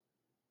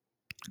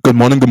Good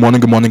morning, good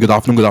morning, good morning, good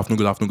afternoon, good afternoon,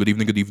 good afternoon, good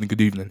evening, good evening,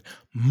 good evening.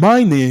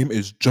 My name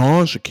is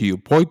John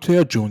Shaquille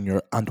Poitier Jr.,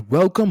 and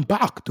welcome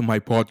back to my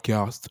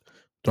podcast.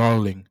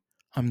 Darling,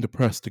 I'm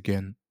depressed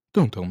again.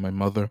 Don't tell my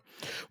mother.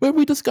 Where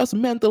we discuss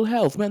mental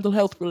health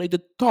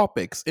related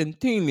topics in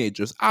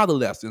teenagers,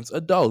 adolescents,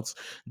 adults,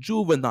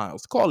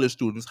 juveniles, college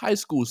students, high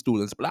school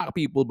students, black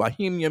people,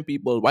 Bahamian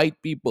people, white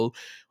people,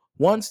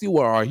 once you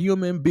are a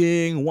human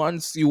being,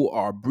 once you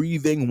are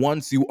breathing,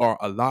 once you are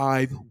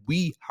alive,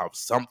 we have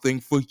something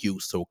for you.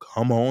 So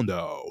come on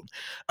down.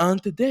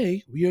 And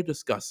today we are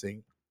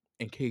discussing,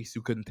 in case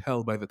you couldn't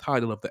tell by the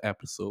title of the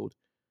episode,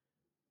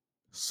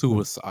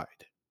 suicide.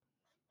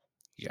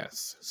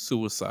 Yes,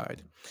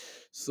 suicide.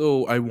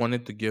 So I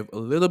wanted to give a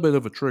little bit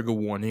of a trigger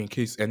warning in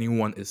case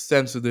anyone is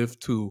sensitive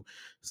to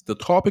the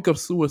topic of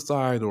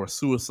suicide or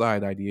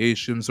suicide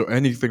ideations or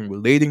anything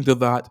relating to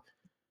that.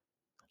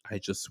 I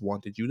just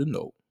wanted you to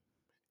know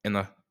in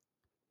a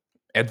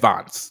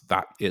advance.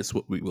 That is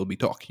what we will be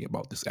talking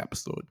about this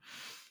episode.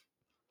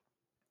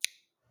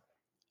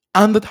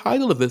 And the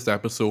title of this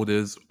episode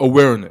is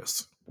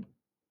Awareness.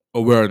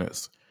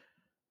 Awareness.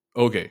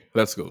 Okay,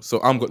 let's go. So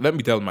let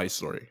me tell my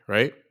story,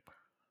 right?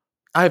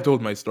 I've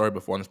told my story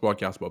before on this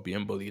podcast about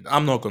being bullied.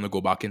 I'm not going to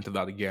go back into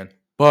that again.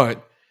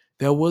 But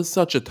there was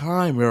such a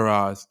time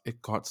whereas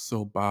it got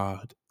so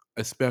bad,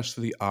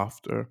 especially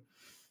after,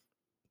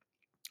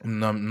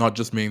 and I'm not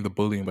just meaning the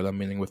bullying, but I'm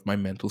meaning with my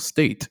mental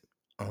state.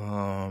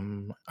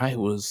 I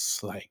was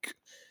like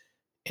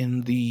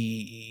in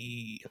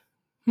the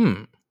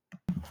hmm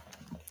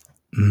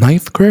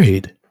ninth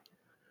grade.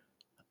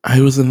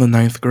 I was in the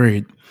ninth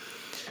grade,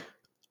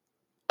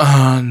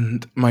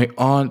 and my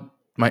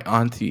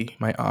auntie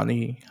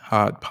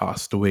had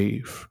passed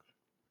away.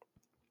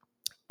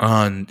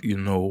 And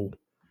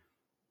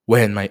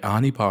when my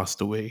auntie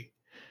passed away,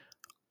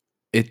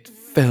 it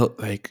felt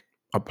like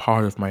a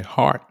part of my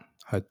heart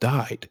had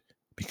died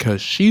because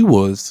she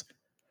was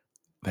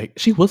a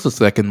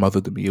second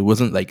mother to me. It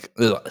wasn't like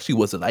she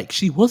was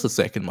a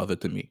second mother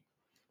to me.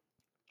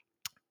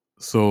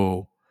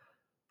 So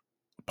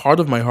part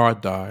of my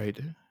heart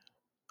died,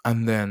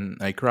 and then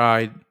I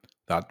cried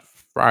that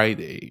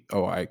Friday.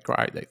 Oh, I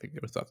cried. I think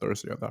it was that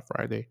Thursday or that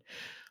Friday,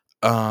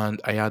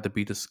 and I had to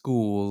be to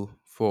school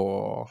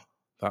for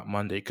that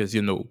Monday because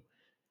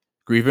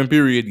grieving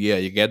period. Yeah,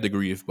 you get the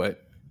grief,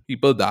 but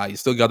people die. You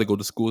still got to go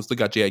to school. Still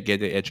got to get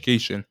your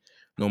education.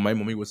 No, my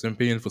mommy wasn't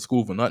paying for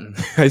school for nothing.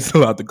 I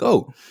still had to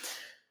go,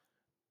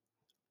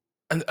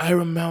 and I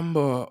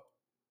remember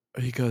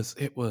because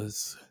it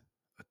was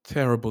a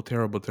terrible,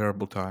 terrible,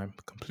 terrible time,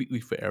 completely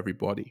for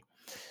everybody.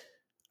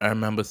 I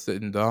remember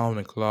sitting down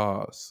in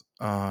class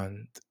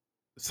and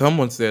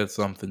someone said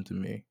something to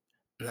me.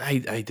 And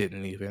I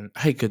didn't even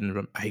I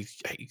couldn't I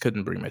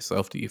couldn't bring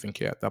myself to even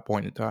care at that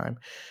point in time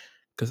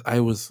because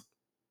I was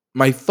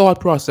my thought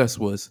process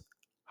was,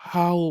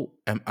 how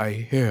am I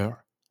here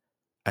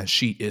and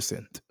she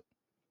isn't?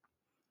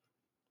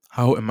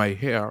 How am I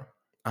here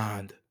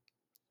and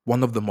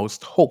one of the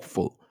most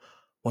hopeful,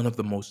 one of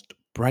the most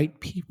bright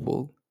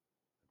people,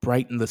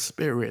 bright in the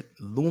spirit,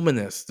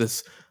 luminous,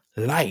 this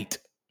light,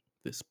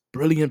 this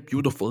brilliant,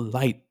 beautiful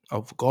light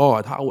of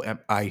God, how am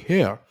I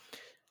here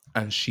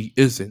and she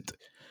isn't?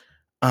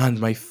 And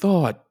my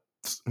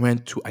thoughts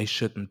went to, I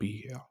shouldn't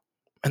be here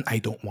and I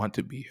don't want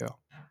to be here.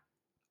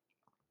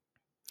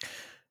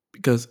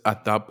 Because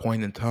at that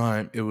point in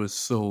time, it was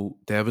so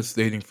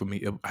devastating for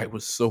me. I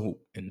was so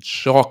in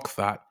shock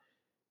that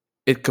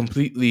it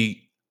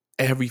completely,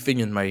 everything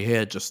in my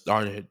head just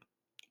started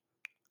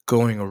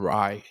going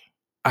awry.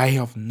 I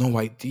have no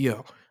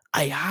idea.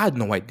 I had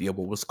no idea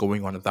what was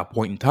going on at that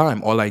point in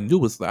time. All I knew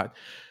was that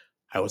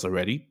I was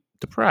already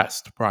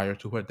depressed prior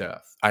to her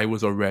death. I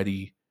was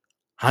already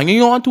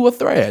hanging on to a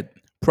thread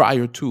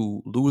prior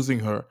to losing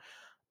her.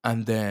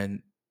 And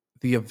then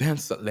the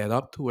events that led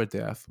up to her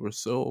death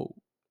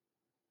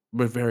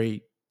were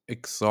very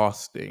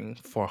exhausting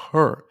for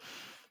her.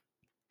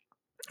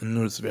 And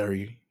it was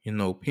very,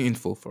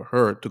 painful for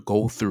her to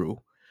go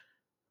through.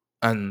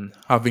 And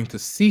having to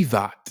see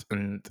that,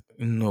 and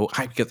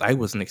because I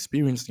wasn't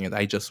experiencing it,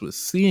 I just was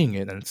seeing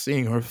it and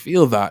seeing her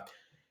feel that,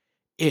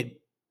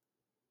 it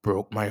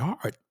broke my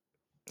heart.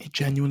 It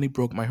genuinely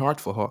broke my heart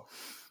for her.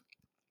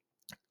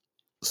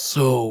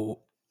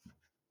 So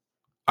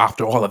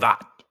after all of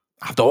that,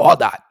 after all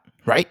that,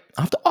 right?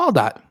 After all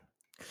that,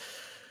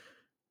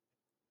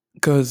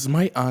 because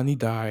my auntie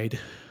died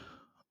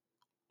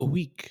a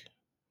week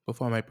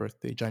before my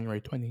birthday, January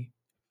 20,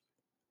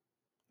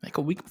 like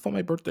a week before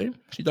my birthday.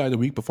 She died a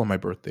week before my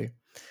birthday.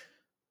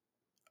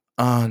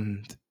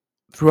 And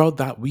throughout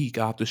that week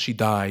after she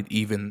died,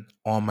 even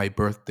on my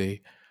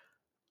birthday,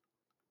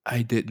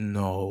 I didn't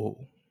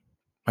know.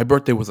 My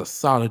birthday was a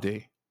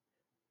Saturday.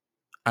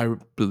 I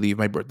believe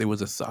my birthday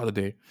was a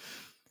Saturday.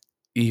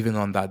 Even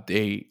on that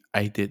day,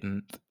 I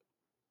didn't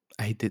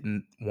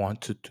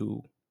want to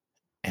do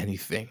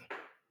anything.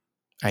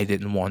 I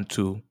didn't want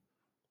to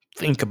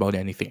think about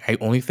anything. I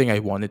only thing I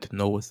wanted to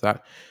know was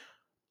that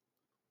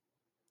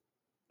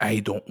I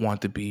don't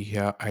want to be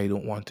here. I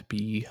don't want to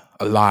be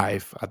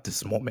alive at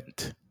this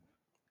moment.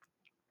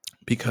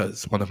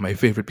 because one of my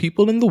favorite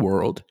people in the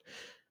world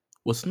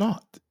was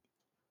not.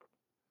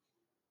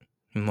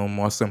 No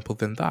more simple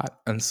than that.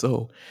 And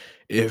so,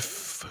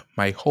 if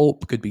my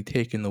hope could be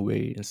taken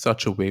away in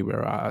such a way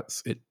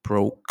whereas it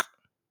broke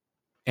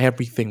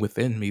everything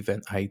within me,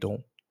 then I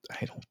don't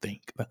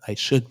think that I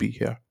should be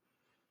here.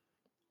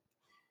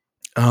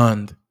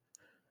 And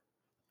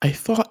I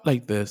thought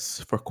like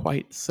this for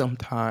quite some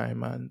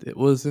time, and it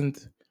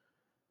wasn't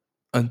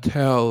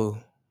until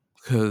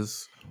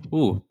because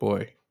oh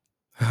boy,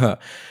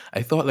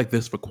 I thought like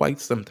this for quite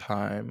some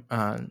time,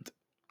 and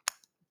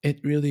it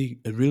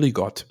really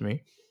got to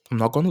me. I'm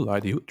not gonna lie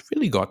to you, it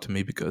really got to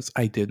me because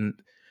I didn't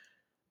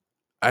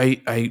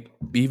I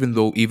even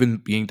though even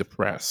being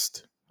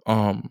depressed,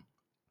 um,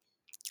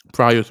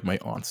 prior to my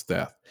aunt's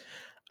death,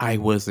 I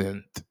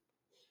wasn't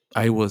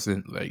I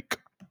wasn't like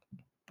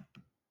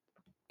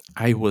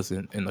I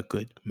wasn't in a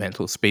good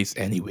mental space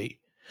anyway.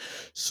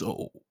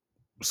 So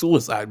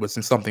suicide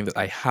wasn't something that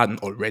I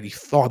hadn't already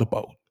thought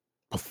about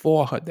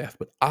before her death,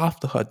 but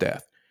after her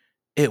death,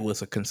 it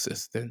was a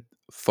consistent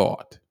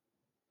thought.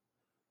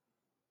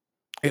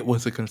 It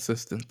was a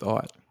consistent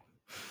thought.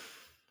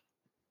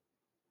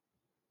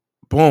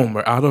 Boom,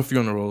 we're at a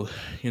funeral.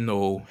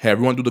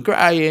 Everyone do the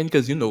crying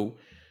because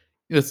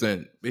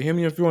listen,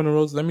 Bahamian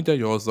funerals, let me tell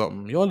y'all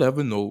something. Y'all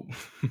ever know,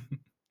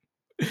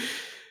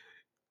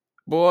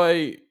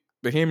 boy,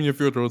 Bahamian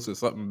funerals is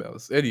something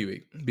else.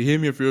 Anyway,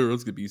 Bahamian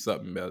funerals could be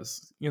something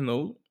else.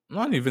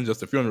 Not even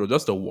just a funeral,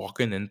 just a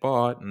walking in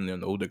part and,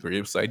 the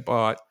graveside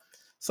part.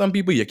 Some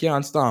people you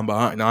can't stand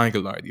behind. I ain't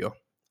gonna lie to you.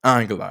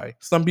 I ain't gonna lie.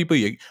 Some people,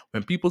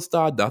 when people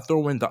start that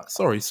throwing that,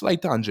 sorry,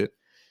 slight tangent.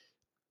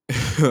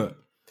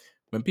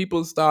 When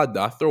people start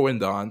that throwing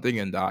down thing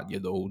and that,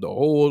 the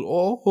whole,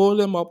 oh, hold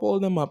them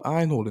up.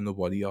 I ain't holding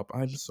nobody up.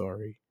 I'm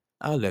sorry.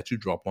 I'll let you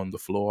drop on the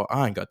floor.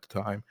 I ain't got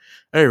the time.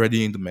 I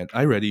already in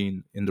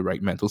the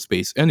right mental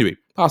space. Anyway,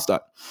 past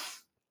that.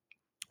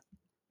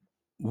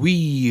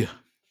 We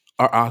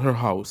are at her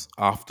house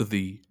after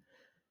the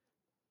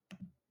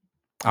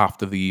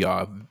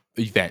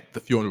event, the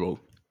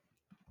funeral.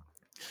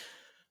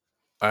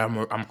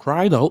 I'm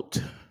cried out.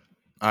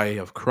 I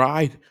have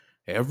cried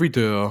every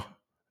day,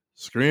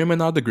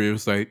 screaming at the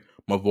gravesite.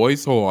 My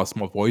voice hoarse,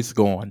 my voice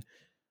gone.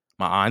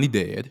 My auntie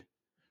dead.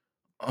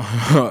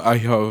 I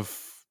have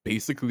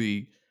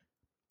basically,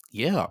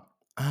 yeah.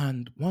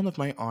 And one of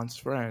my aunt's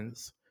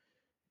friends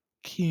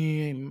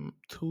came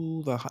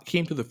to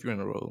the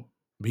funeral.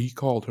 We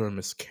called her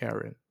Miss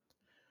Karen.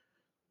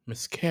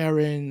 Miss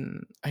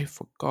Karen, I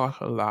forgot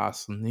her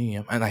last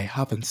name, and I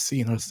haven't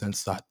seen her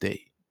since that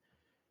day.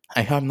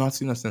 I have not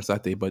seen her since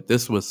that day, but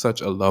this was such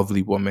a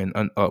lovely woman,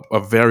 and a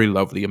very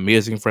lovely,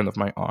 amazing friend of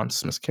my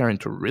aunt's, Miss Karen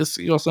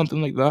Teresi or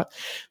something like that.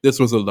 This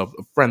was a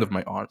friend of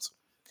my aunt's.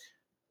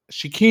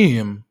 She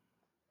came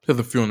to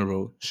the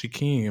funeral. She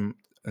came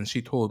and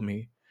she told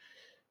me,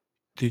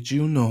 "Did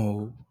you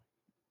know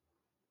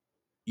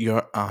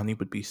your auntie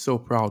would be so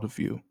proud of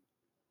you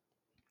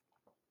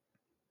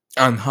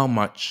and how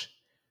much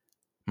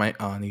my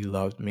auntie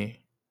loved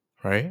me?"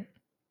 Right?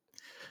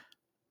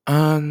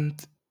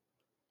 And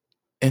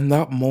in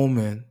that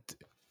moment,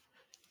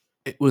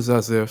 it was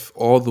as if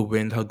all the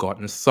wind had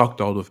gotten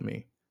sucked out of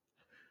me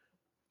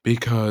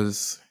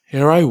because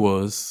here I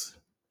was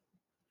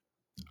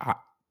at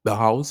the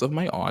house of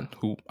my aunt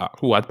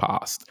who had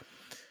passed,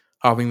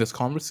 having this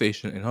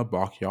conversation in her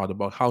backyard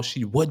about how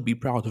she would be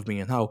proud of me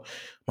and how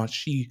much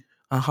she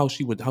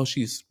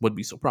would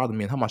be so proud of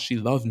me and how much she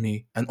loved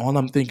me. And all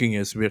I'm thinking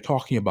is we're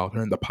talking about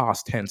her in the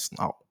past tense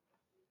now.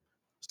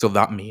 So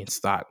that means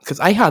that because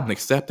I hadn't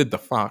accepted the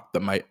fact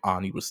that my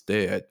auntie was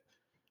dead.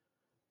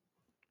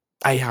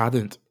 I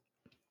hadn't.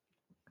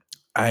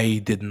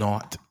 I did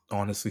not,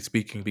 honestly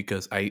speaking,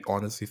 because I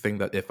honestly think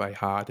that if I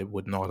had, it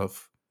would not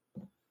have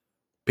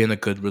been a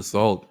good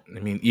result. I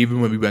mean, even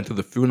when we went to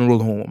the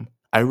funeral home,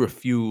 I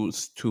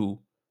refused to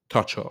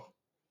touch her.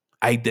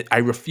 I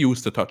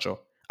refused to touch her.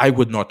 I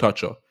would not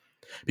touch her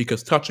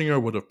because touching her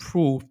would have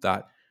proved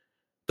that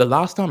the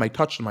last time I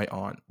touched my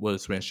aunt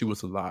was when she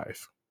was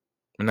alive.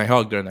 When I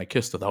hugged her and I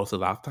kissed her, that was the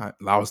last time.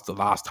 That was the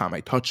last time I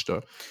touched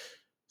her.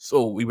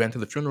 So we went to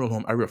the funeral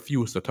home. I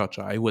refused to touch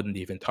her. I wouldn't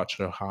even touch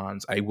her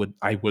hands. I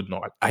would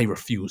not. I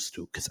refused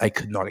to because I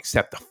could not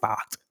accept the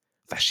fact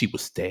that she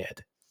was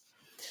dead.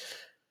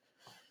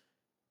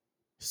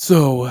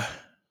 So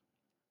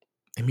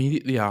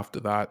immediately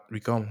after that, we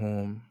come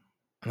home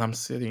and I'm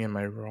sitting in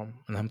my room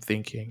and I'm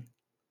thinking,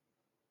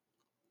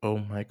 oh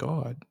my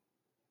God,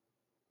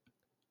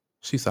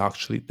 she's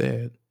actually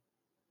dead.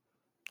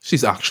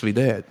 She's actually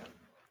dead.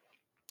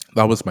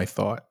 That was my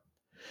thought.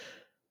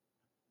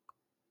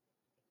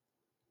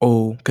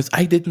 Oh, because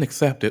I didn't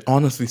accept it.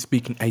 Honestly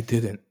speaking, I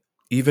didn't.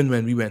 Even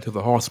when we went to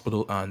the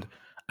hospital and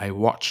I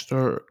watched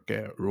her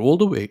get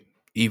rolled away,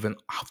 even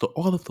after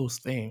all of those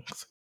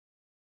things.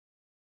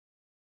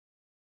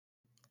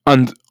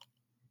 And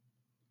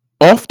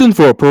often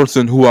for a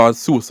person who has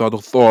suicidal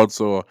thoughts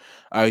or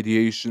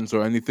ideations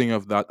or anything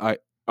of that,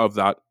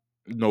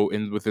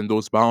 in within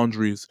those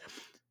boundaries,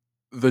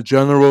 the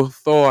general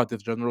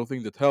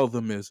thing to tell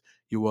them is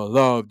you are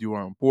loved, you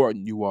are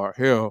important, you are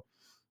here.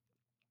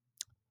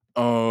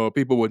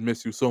 People would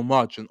miss you so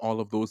much and all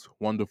of those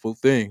wonderful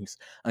things.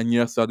 And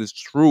yes, that is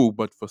true.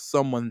 But for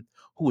someone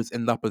who is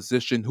in that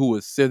position, who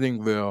is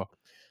sitting there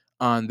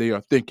and they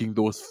are thinking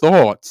those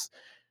thoughts,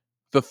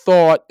 the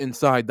thought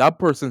inside that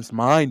person's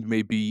mind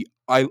may be,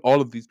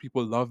 all of these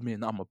people love me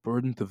and I'm a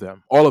burden to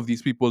them. All of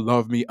these people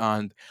love me,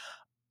 and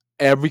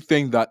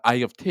everything that I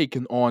have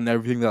taken on,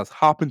 everything that's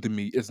happened to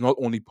me is not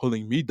only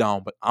pulling me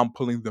down, but I'm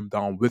pulling them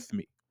down with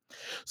me.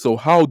 So,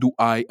 how do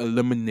I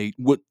eliminate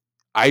what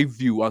I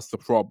view as the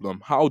problem?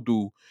 How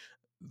do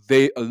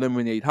we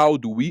eliminate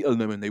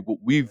what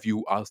we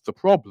view as the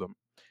problem?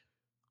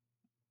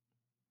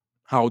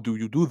 How do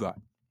you do that?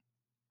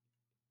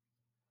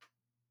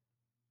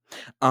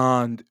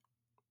 And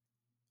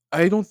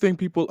I don't think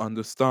people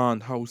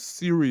understand how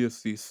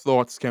serious these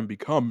thoughts can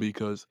become,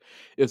 because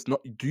it's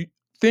not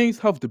things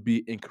have to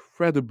be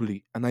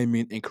incredibly, and I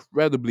mean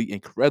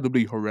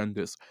incredibly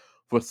horrendous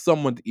for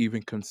someone to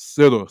even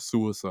consider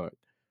suicide.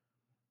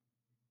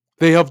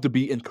 They have to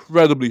be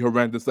incredibly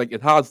horrendous. Like,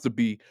 it has to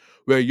be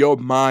where your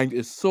mind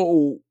is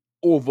so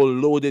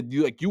overloaded,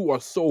 you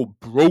are so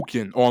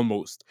broken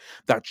almost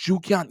that you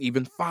can't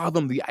even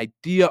fathom the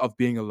idea of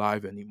being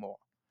alive anymore.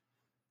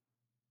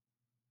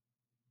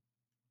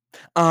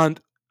 And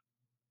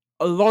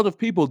a lot of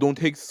people don't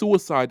take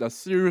suicide as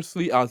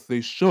seriously as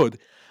they should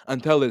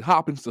until it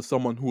happens to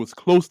someone who is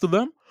close to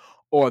them,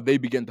 or they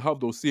begin to have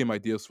those same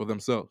ideas for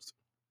themselves,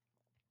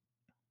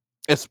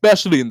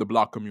 especially in the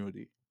black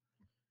community,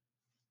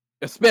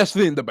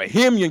 especially in the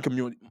Bahamian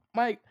community.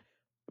 Mike,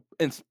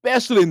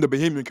 especially in the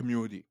Bahamian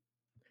community.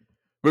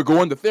 We're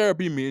going to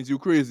therapy means you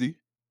crazy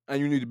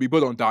and you need to be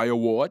put on dire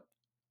ward.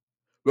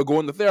 We're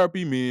going to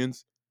therapy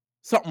means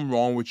something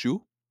wrong with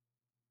you.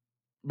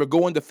 We're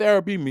going to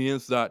therapy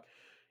means that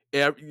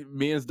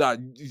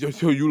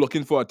you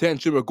looking for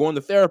attention. We're going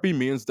to therapy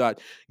means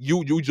that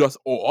you just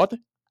odd,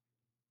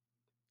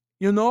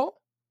 you know?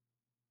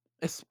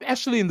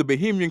 Especially in the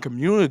Bahamian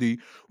community,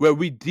 where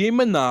we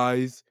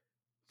demonize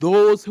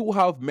those who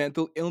have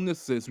mental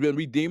illnesses. When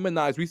we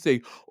demonize, we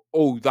say,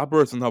 "Oh, that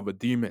person have a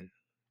demon.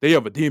 They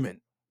have a demon.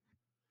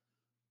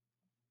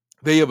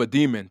 They have a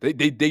demon. They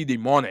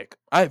demonic."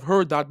 I've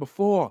heard that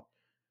before.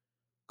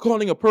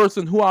 Calling a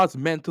person who has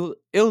mental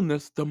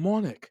illness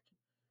demonic.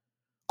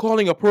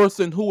 Calling a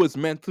person who is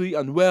mentally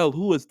unwell,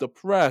 who is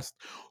depressed,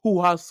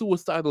 who has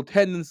suicidal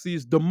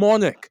tendencies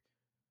demonic.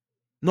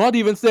 Not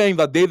even saying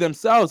that they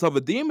themselves have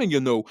a demon,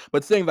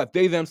 but saying that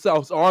they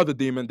themselves are the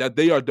demon, that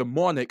they are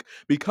demonic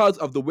because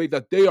of the way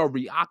that they are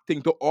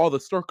reacting to all the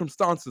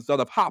circumstances that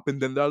have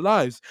happened in their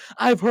lives.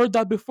 I've heard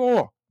that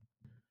before.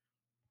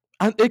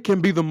 And it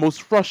can be the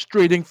most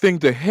frustrating thing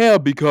to hear,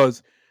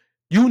 because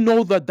you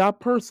know that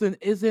that person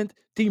isn't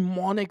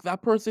demonic,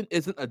 that person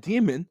isn't a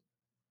demon.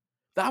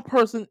 That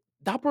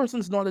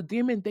person's not a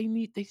demon. They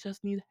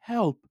just need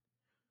help.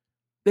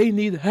 They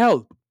need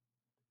help.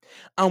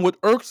 And what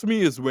irks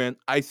me is when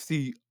I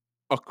see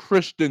a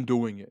Christian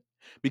doing it.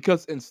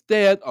 Because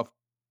instead of,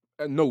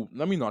 no,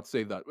 let me not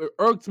say that. What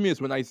irks me is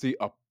when I see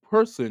a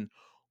person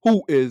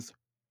who is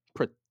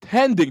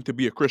pretending to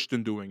be a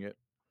Christian doing it.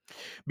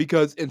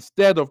 Because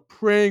instead of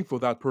praying for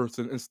that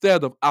person,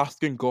 instead of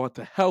asking God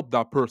to help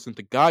that person,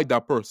 to guide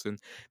that person,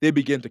 they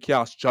begin to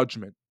cast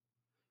judgment.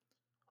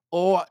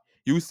 Or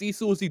you see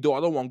Susie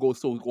daughter one go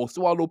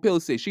swallow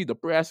pills, say she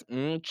depressed.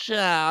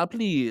 Child,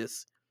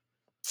 please.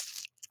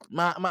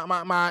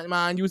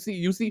 Man, you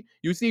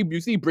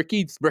see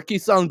Bricky's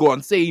son go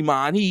and say,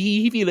 man,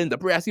 he feeling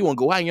depressed, he won't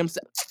go hang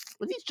himself.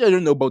 But these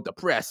children know about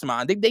depressed,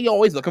 man. They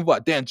always looking for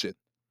attention.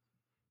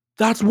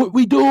 That's what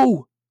we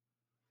do.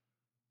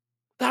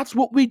 That's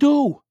what we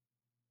do.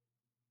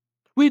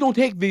 We don't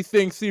take these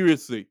things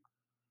seriously.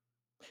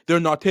 They're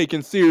not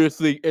taken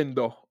seriously in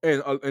the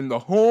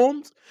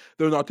homes.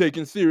 They're not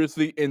taken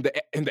seriously in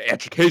the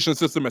education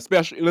system,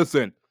 especially.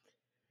 Listen,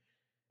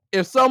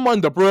 if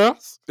someone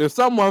depressed, if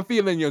someone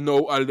feeling a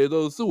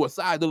little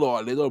suicidal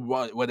or a little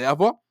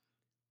whatever,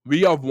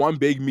 we have one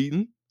big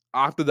meeting.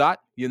 After that,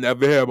 you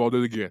never hear about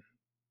it again.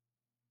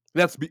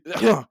 Let's be,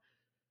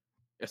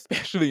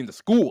 especially in the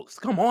schools.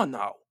 Come on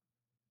now.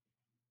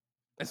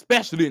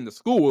 Especially in the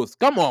schools.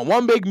 Come on,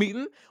 one big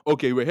meeting.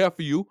 Okay, we're here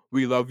for you.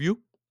 We love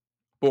you.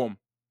 Boom.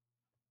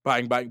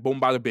 Bang, bang,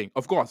 boom, bada, bing.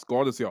 Of course,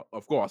 God is here.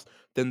 Of course.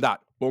 Then that.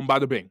 Boom,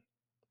 bada, bing.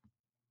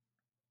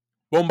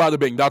 Boom, bada,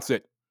 bing. That's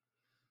it.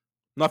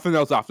 Nothing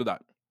else after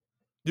that.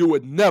 You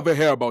would never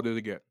hear about it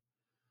again.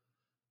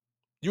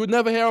 You would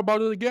never hear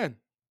about it again.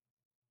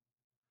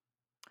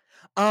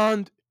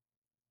 And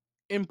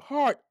in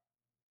part,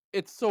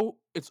 it's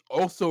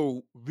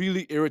also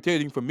really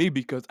irritating for me,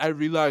 because I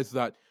realize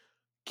that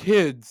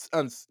kids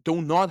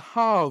do not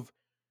have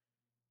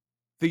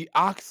the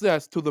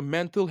access to the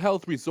mental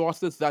health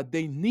resources that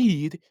they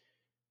need,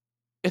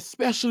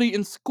 especially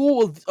in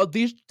school.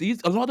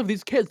 These a lot of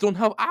these kids don't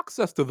have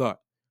access to that.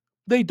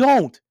 They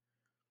don't.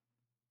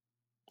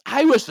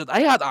 I wish that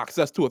I had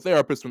access to a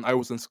therapist when I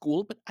was in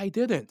school, but I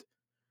didn't.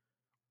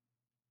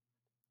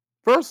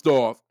 First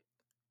off,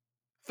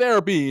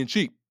 therapy ain't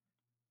cheap.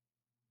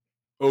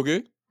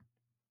 Okay?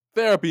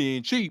 Therapy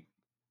ain't cheap.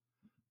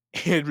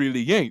 It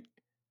really ain't.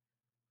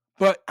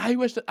 But I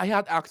wish that I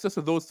had access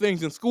to those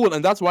things in school,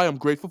 and that's why I'm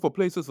grateful for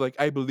places like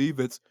I believe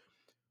it's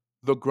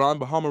the Grand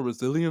Bahama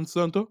Resilience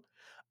Center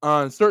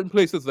and certain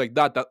places like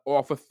that that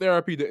offer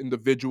therapy to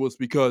individuals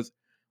because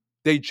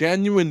they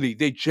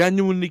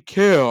genuinely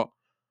care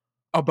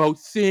about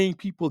seeing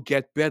people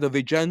get better.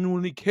 They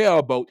genuinely care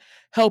about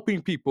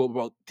helping people,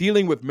 about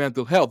dealing with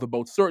mental health,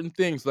 about certain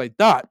things like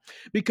that.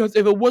 Because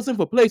if it wasn't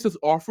for places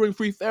offering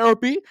free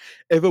therapy,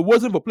 if it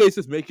wasn't for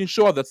places making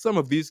sure that some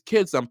of these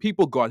kids and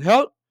people got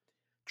help,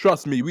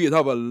 trust me, we'd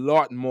have a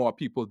lot more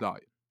people dying.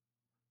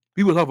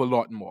 We will have a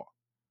lot more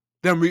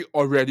than we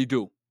already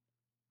do.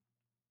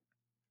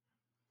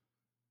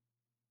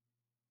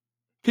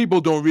 People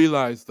don't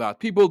realize that.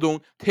 People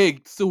don't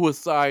take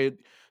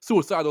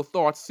suicidal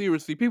thoughts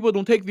seriously. People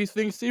don't take these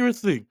things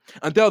seriously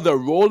until they're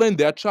rolling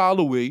their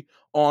child away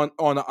on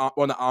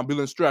an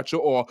ambulance stretcher,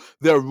 or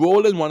they're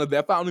rolling one of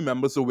their family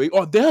members away,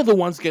 or they're the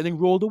ones getting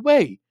rolled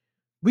away.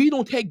 We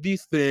don't take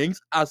these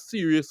things as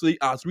seriously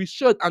as we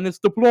should, and it's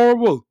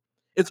deplorable.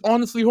 It's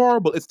honestly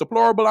horrible. It's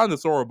deplorable and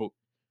it's horrible.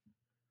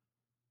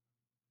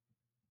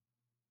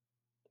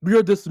 We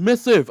are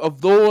dismissive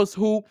of those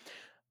who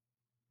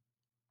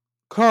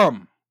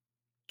come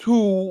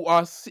to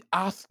us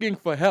asking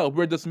for help.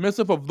 We're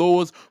dismissive of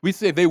those we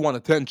say they want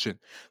attention.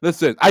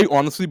 Listen, I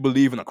honestly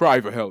believe in a cry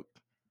for help.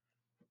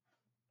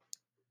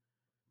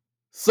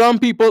 Some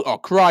people are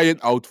crying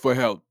out for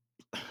help.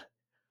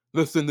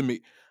 Listen to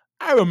me.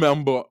 I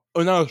remember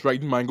when I was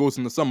writing Mine Goes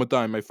in the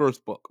Summertime, my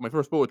first book, my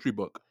first poetry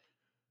book.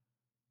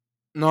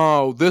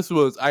 No, this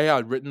was I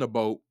had written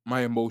about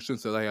my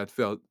emotions that I had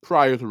felt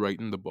prior to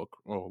writing the book.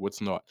 Oh,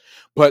 what's not?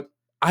 But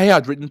I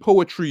had written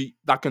poetry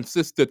that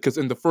consisted because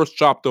in the first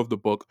chapter of the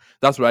book,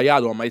 that's where I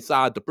had on my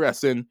sad,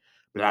 depressing,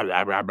 blah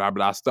blah blah blah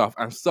blah stuff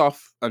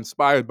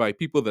inspired by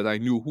people that I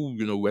knew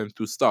who went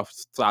through stuff,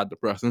 sad,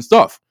 depressing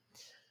stuff.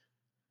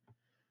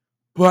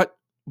 But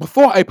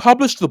before I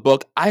published the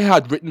book, I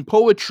had written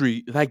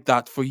poetry like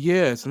that for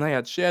years, and I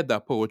had shared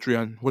that poetry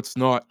and what's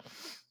not.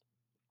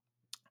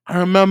 I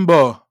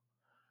remember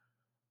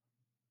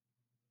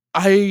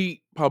I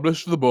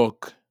published the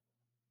book.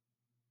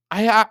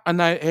 I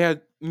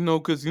had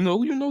because you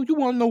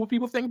want to know what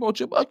people think about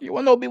your book. You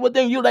want to know what people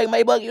think you like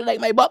my book. You like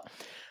my book.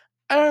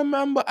 I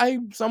remember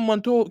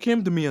someone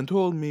came to me and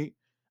told me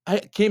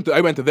I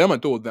went to them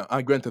and told them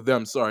I went to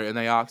them sorry and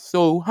I asked,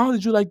 so how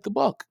did you like the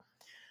book?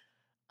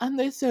 And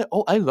they said,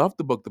 oh, I loved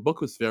the book. The book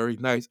was very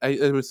nice.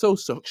 It was so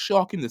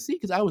shocking to see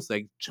because I was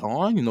like,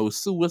 John,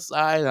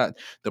 suicide and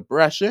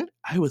depression.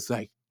 I was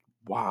like,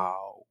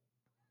 wow.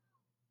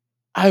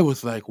 I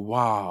was like,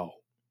 wow.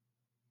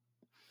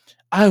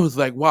 I was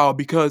like, wow,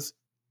 because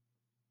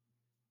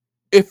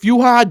if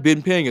you had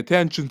been paying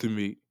attention to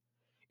me,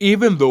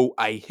 even though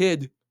I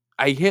think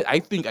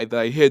that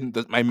I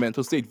hid my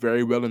mental state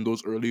very well in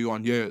those early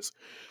on years,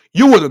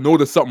 you would have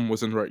noticed something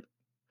wasn't right.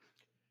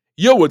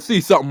 You would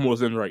see something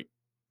wasn't right.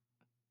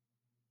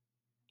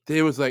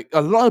 There was like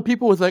a lot of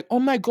people was like, oh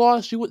my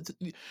gosh, you would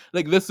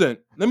like listen,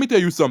 let me tell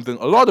you something.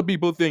 A lot of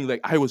people think like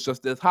I was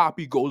just this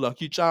happy go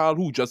lucky child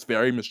who just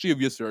very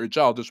mischievous, very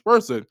childish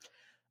person.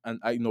 And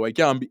I know I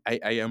can be I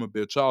am a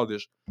bit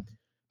childish.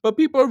 But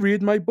people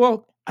read my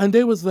book and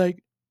they was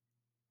like,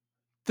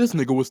 this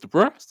nigga was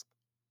depressed.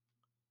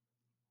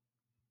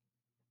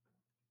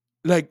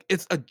 Like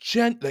it's a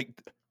like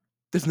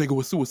this nigga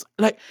was suicide.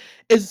 Like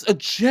it's a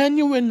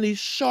genuinely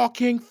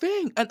shocking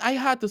thing. And I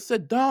had to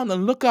sit down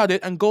and look at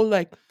it and go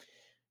like,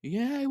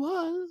 yeah, I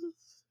was.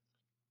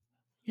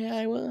 Yeah,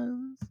 I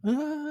was.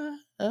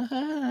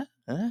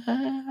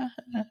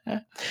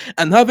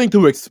 And having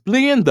to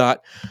explain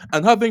that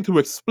and having to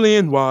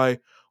explain why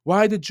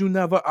did you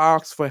never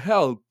ask for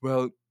help?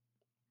 Well,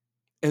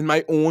 in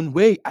my own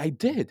way, I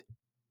did.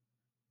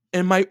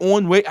 In my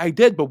own way, I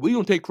did, but we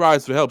don't take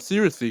cries for help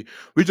seriously.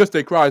 We just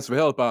take cries for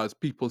help as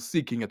people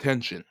seeking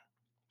attention.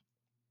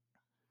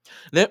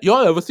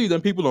 Y'all ever see them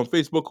people on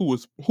Facebook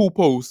who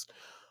post,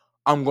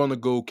 "I'm gonna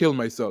go kill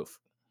myself,"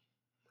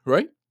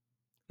 right?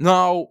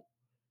 Now,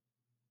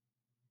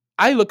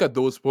 I look at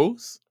those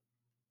posts,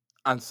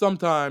 and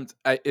sometimes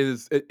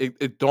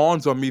it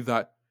dawns on me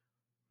that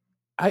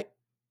I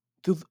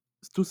to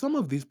to some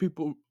of these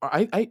people,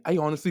 I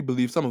honestly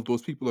believe some of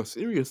those people are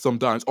serious.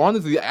 Sometimes,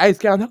 honestly, I just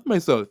can't help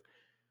myself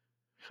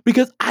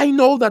because I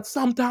know that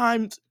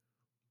sometimes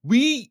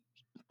we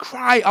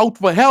cry out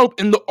for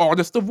help in the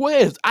oddest of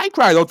ways. I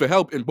cried out for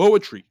help in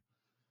poetry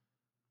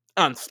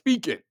and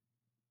speaking.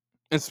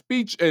 And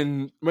speech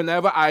and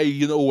whenever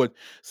I, would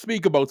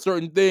speak about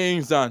certain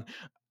things and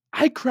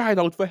I cried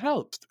out for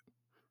help.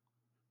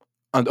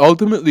 And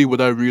ultimately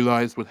what I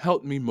realized what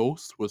helped me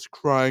most was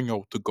crying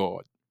out to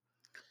God.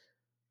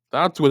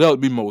 That's what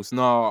helped me most.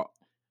 Now,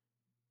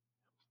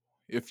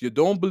 if you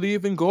don't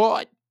believe in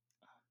God,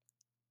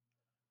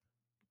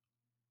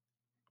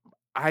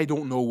 I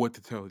don't know what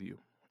to tell you.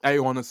 I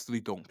honestly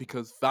don't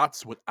because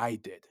that's what I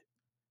did.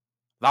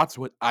 That's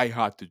what I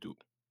had to do.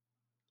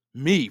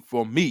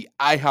 For me,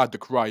 I had to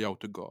cry out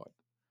to God.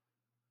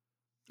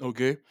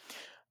 Okay?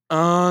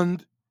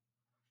 And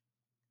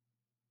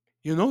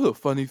you know the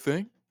funny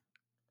thing?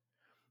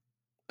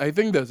 I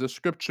think there's a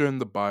scripture in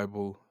the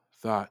Bible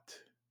that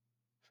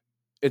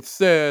it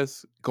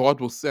says God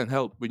will send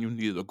help when you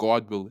need it, or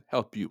God will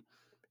help you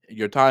in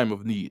your time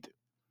of need.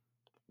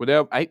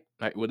 Whatever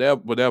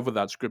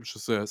that scripture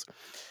says.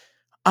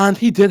 And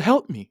he did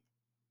help me.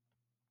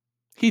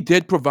 He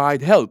did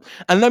provide help.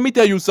 And let me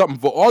tell you something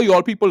for all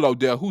y'all people out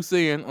there who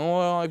saying,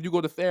 oh, if you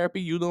go to therapy,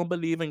 you don't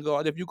believe in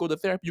God. If you go to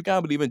therapy, you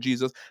can't believe in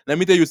Jesus. Let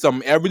me tell you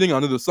something. Everything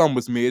under the sun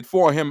was made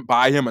for him,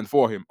 by him, and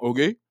for him.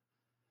 Okay?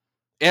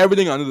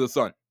 Everything under the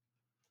sun.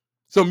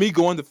 So me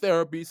going to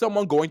therapy,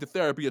 someone going to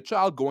therapy, a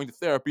child going to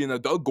therapy, an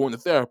adult going to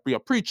therapy, a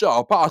preacher,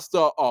 a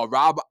pastor, a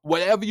rabbi,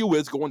 whatever you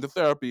is going to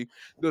therapy,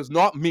 does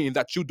not mean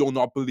that you do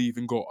not believe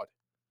in God.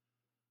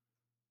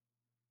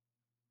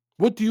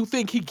 What do you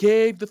think he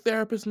gave the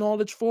therapist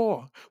knowledge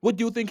for? What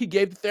do you think he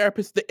gave the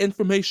therapist the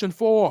information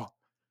for?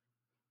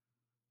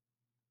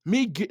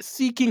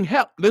 Seeking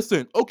help.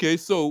 Listen, okay,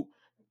 so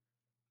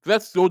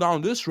let's go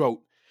down this road.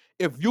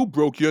 If you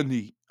broke your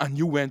knee and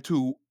you went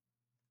to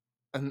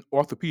an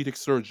orthopedic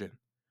surgeon,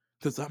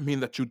 does that mean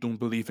that you don't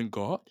believe in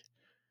God?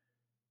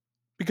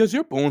 Because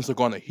your bones are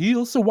going to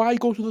heal, so why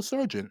go to the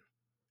surgeon?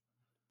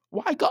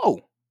 Why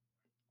go?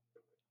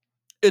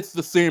 It's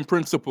the same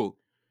principle.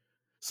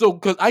 So,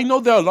 because I know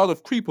there are a lot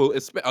of people,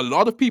 a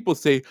lot of people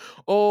say,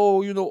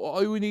 "Oh,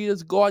 all you need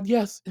is God."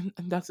 Yes, and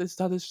that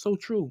is so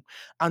true.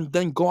 And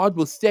then God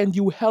will send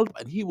you help,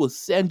 and He will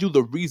send you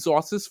the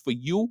resources for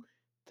you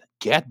to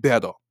get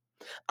better.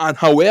 And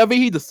however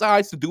He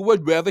decides to do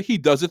it, whether He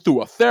does it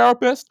through a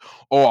therapist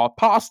or a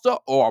pastor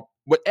or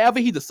whatever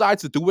He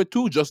decides to do it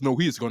to, just know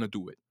He's going to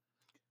do it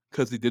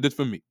because He did it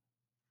for me.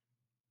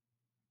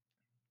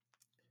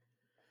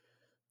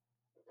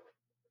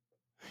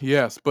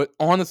 Yes, but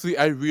honestly,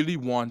 I really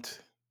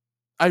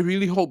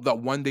hope that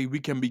one day we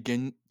can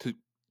begin to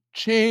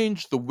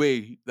change the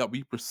way that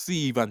we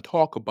perceive and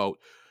talk about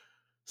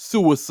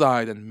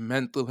suicide and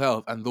mental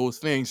health and those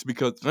things.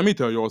 Because let me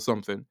tell you all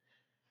something.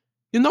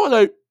 You know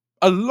that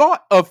a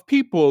lot of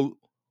people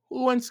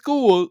who in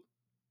school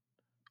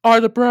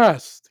are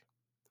depressed.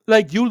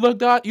 Like you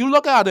look at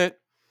it.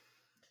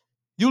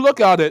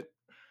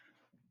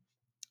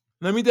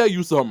 Let me tell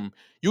you something.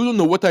 You don't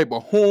know what type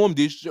of home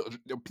these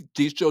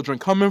children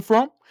coming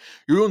from.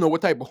 You don't know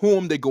what type of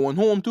home they going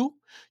home to.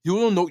 You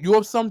don't know. You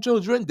have some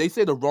children. They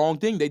say the wrong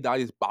thing. They die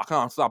his back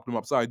and slap them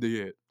upside the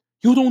head.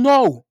 You don't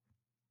know.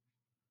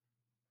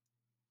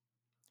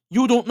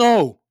 You don't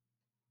know.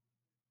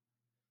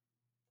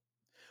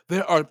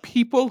 There are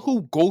people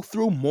who go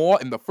through more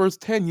in the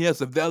first 10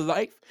 years of their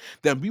life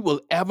than we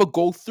will ever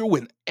go through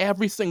in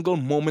every single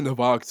moment of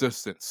our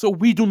existence. So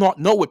we do not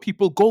know what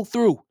people go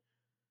through.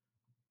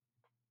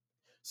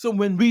 So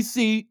when we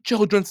see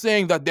children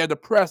saying that they're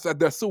depressed, that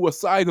they're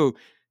suicidal,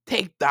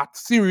 take that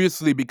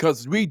seriously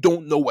because we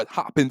don't know what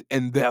happened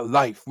in their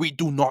life. We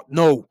do not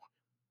know.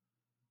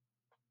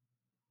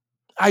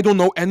 I don't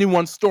know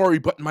anyone's story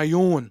but my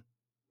own.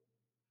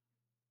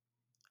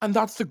 And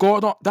that's the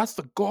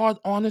God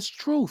honest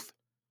truth.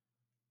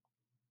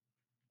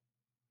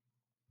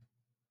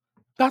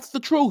 That's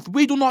the truth.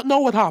 We do not know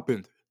what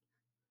happened.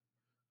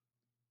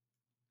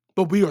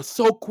 But we are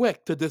so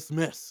quick to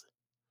dismiss.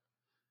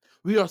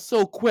 We are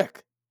so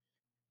quick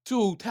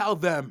to tell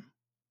them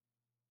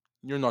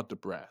you're not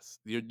depressed.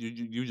 You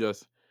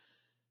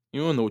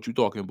don't know what you're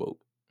talking about.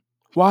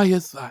 Why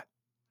is that?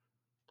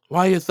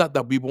 Why is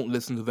that we won't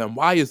listen to them?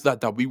 Why is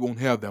that we won't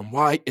hear them?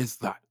 Why is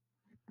that?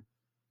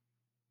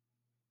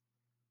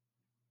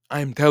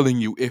 I'm telling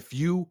you, if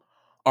you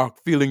are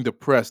feeling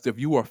depressed, if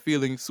you are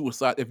feeling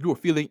suicide, if you are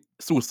feeling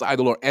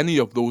suicidal or any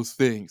of those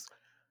things,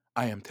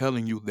 I am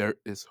telling you there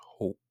is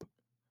hope.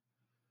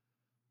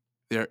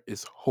 There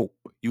is hope.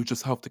 You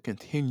just have to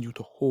continue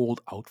to hold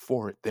out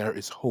for it. There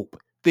is hope.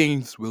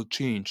 Things will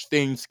change.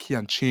 Things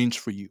can change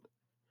for you.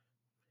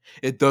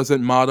 It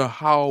doesn't matter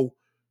how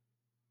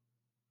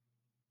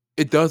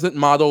It doesn't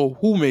matter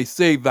who may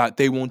say that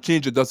they won't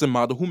change. It doesn't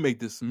matter who may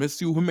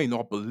dismiss you, who may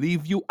not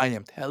believe you. I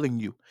am telling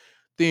you,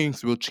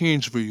 things will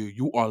change for you.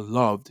 You are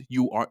loved.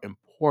 You are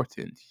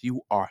important.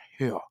 You are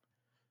here.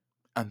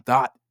 And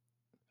that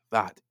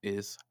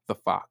is the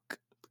fact.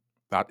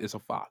 That is a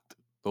fact.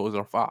 Those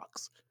are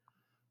facts.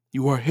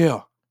 You are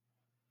here.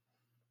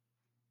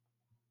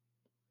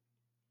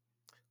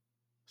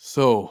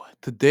 So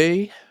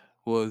today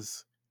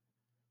was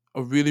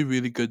a really,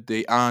 really good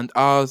day. And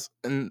as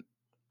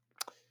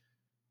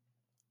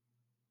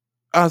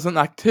an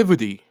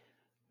activity,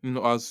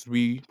 as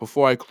we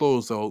before I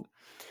close out,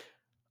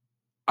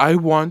 I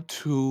want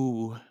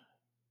to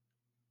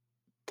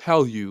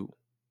tell you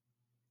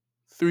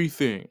three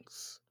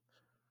things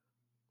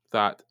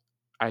that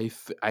I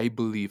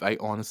believe, I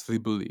honestly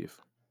believe.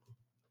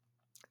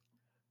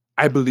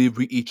 I believe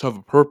we each have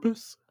a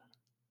purpose.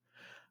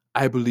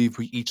 I believe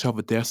we each have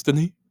a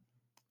destiny.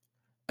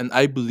 And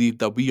I believe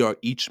that we are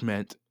each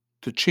meant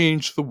to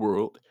change the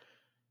world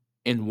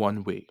in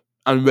one way.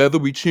 And whether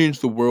we change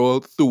the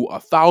world through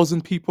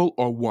 1,000 people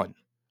or one,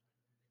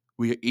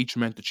 we are each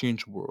meant to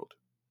change the world.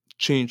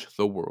 change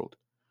the world.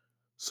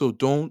 So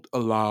don't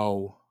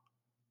allow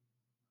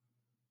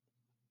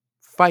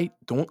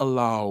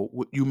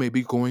what you may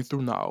be going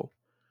through now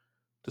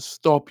to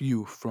stop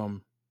you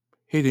from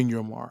hitting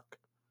your mark.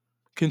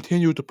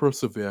 Continue to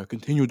persevere,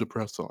 continue to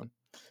press on.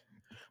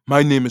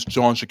 My name is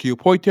Shaquille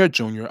Poitier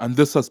Jr., and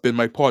this has been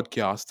my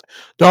podcast.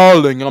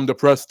 Darling, I'm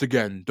depressed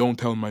again. Don't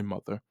tell my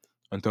mother.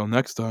 Until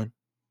next time.